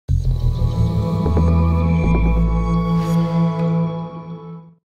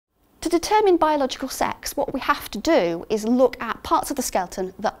determine biological sex, what we have to do is look at parts of the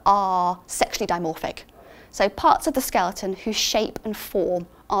skeleton that are sexually dimorphic. So parts of the skeleton whose shape and form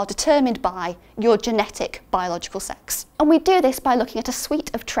are determined by your genetic biological sex. And we do this by looking at a suite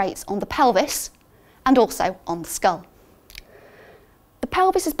of traits on the pelvis and also on the skull. The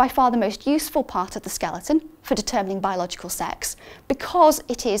pelvis is by far the most useful part of the skeleton for determining biological sex because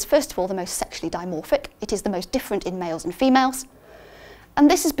it is, first of all, the most sexually dimorphic. It is the most different in males and females. And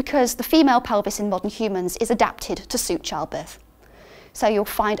this is because the female pelvis in modern humans is adapted to suit childbirth. So you'll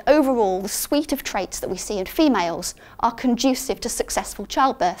find overall the suite of traits that we see in females are conducive to successful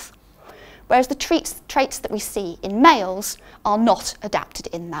childbirth, whereas the traits that we see in males are not adapted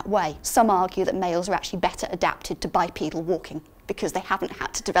in that way. Some argue that males are actually better adapted to bipedal walking because they haven't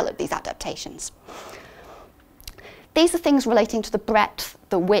had to develop these adaptations. These are things relating to the breadth,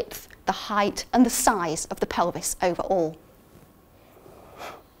 the width, the height and the size of the pelvis overall.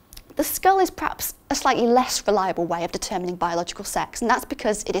 The skull is perhaps a slightly less reliable way of determining biological sex, and that's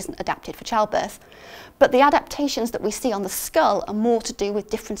because it isn't adapted for childbirth. But the adaptations that we see on the skull are more to do with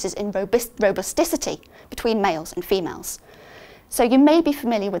differences in robusticity between males and females. So you may be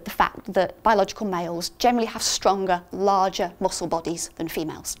familiar with the fact that biological males generally have stronger, larger muscle bodies than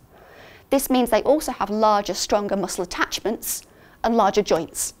females. This means they also have larger, stronger muscle attachments and larger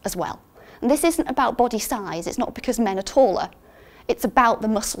joints as well. And this isn't about body size, it's not because men are taller. It's about the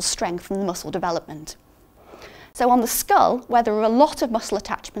muscle strength and the muscle development. So on the skull, where there are a lot of muscle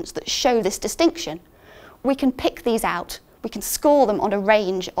attachments that show this distinction, we can pick these out, we can score them on a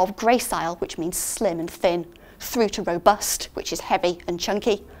range of gracile, which means slim and thin, through to robust, which is heavy and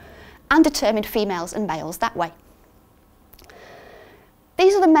chunky, and determine females and males that way.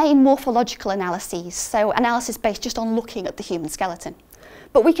 These are the main morphological analyses, so analysis based just on looking at the human skeleton.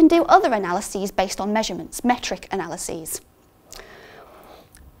 But we can do other analyses based on measurements, metric analyses.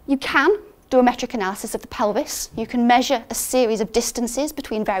 You can do a metric analysis of the pelvis. You can measure a series of distances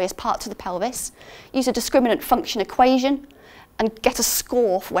between various parts of the pelvis, use a discriminant function equation, and get a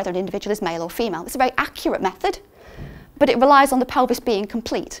score for whether an individual is male or female. It's a very accurate method, but it relies on the pelvis being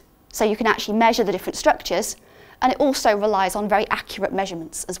complete. So you can actually measure the different structures, and it also relies on very accurate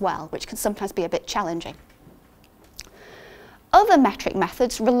measurements as well, which can sometimes be a bit challenging. Other metric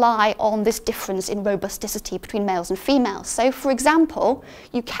methods rely on this difference in robusticity between males and females. So, for example,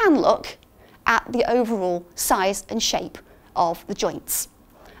 you can look at the overall size and shape of the joints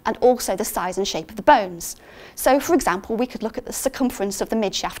and also the size and shape of the bones. So, for example, we could look at the circumference of the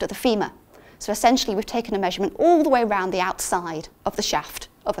midshaft of the femur. So essentially we've taken a measurement all the way around the outside of the shaft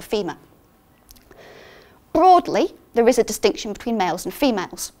of a femur. Broadly, there is a distinction between males and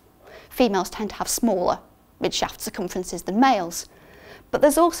females. Females tend to have smaller midshaft circumferences than males, but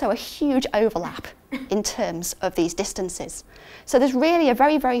there's also a huge overlap in terms of these distances. So there's really a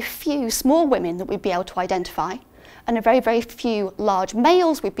very, very few small women that we'd be able to identify, and a very, very few large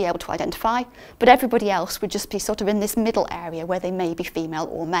males we'd be able to identify, but everybody else would just be sort of in this middle area where they may be female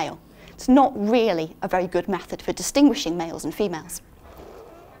or male. It's not really a very good method for distinguishing males and females.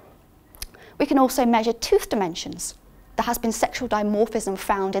 We can also measure tooth dimensions. There has been sexual dimorphism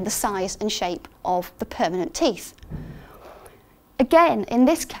found in the size and shape of the permanent teeth. Again, in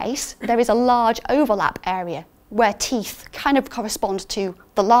this case, there is a large overlap area where teeth kind of correspond to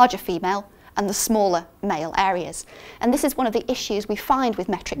the larger female and the smaller male areas. And this is one of the issues we find with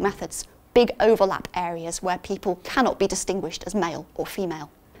metric methods, big overlap areas where people cannot be distinguished as male or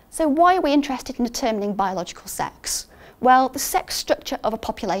female. So why are we interested in determining biological sex? Well, the sex structure of a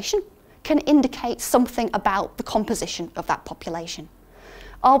population can indicate something about the composition of that population.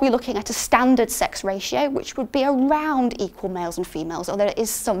 Are we looking at a standard sex ratio, which would be around equal males and females, although there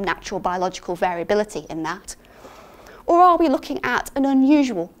is some natural biological variability in that? Or are we looking at an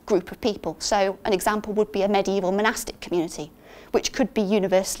unusual group of people? So an example would be a medieval monastic community, which could be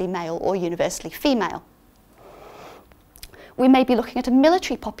universally male or universally female. We may be looking at a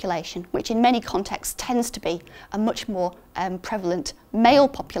military population, which in many contexts tends to be a much more prevalent male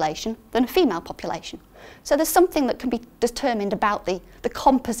population than a female population. So there's something that can be determined about the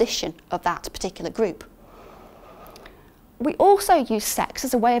composition of that particular group. We also use sex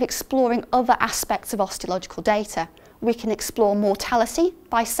as a way of exploring other aspects of osteological data. We can explore mortality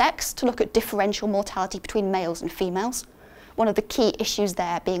by sex to look at differential mortality between males and females. One of the key issues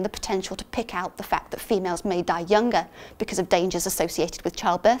there being the potential to pick out the fact that females may die younger because of dangers associated with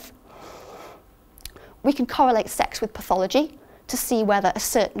childbirth. We can correlate sex with pathology to see whether a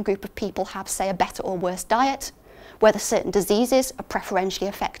certain group of people have, say, a better or worse diet, whether certain diseases are preferentially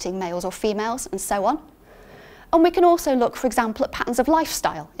affecting males or females, and so on. And we can also look, for example, at patterns of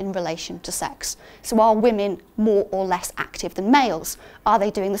lifestyle in relation to sex. So are women more or less active than males? Are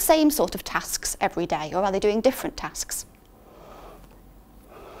they doing the same sort of tasks every day, or are they doing different tasks?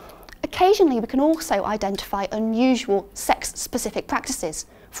 Occasionally, we can also identify unusual sex-specific practices,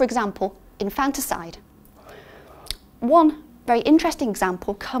 for example, infanticide. One very interesting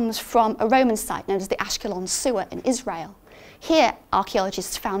example comes from a Roman site known as the Ashkelon sewer in Israel. Here,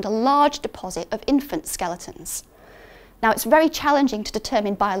 archaeologists found a large deposit of infant skeletons. Now, it's very challenging to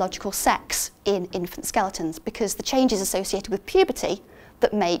determine biological sex in infant skeletons because the changes associated with puberty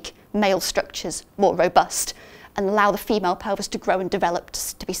that make male structures more robust and allow the female pelvis to grow and develop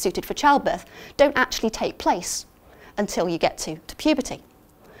to be suited for childbirth don't actually take place until you get to puberty.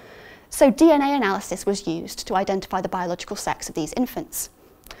 So DNA analysis was used to identify the biological sex of these infants.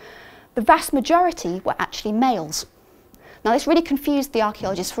 The vast majority were actually males. Now, this really confused the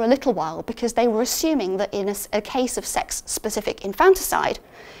archaeologists for a little while because they were assuming that in a case of sex-specific infanticide,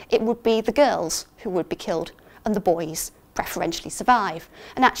 it would be the girls who would be killed and the boys preferentially survive.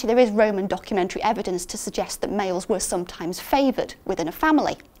 And actually, there is Roman documentary evidence to suggest that males were sometimes favoured within a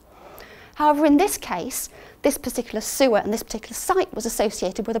family. However, in this case, this particular sewer and this particular site was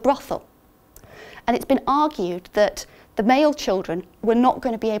associated with a brothel. And it's been argued that the male children were not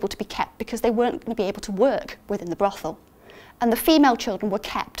going to be able to be kept because they weren't going to be able to work within the brothel. And the female children were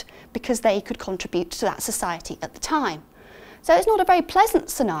kept because they could contribute to that society at the time. So it's not a very pleasant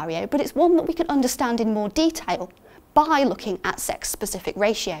scenario, but it's one that we can understand in more detail by looking at sex-specific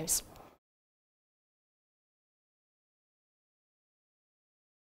ratios.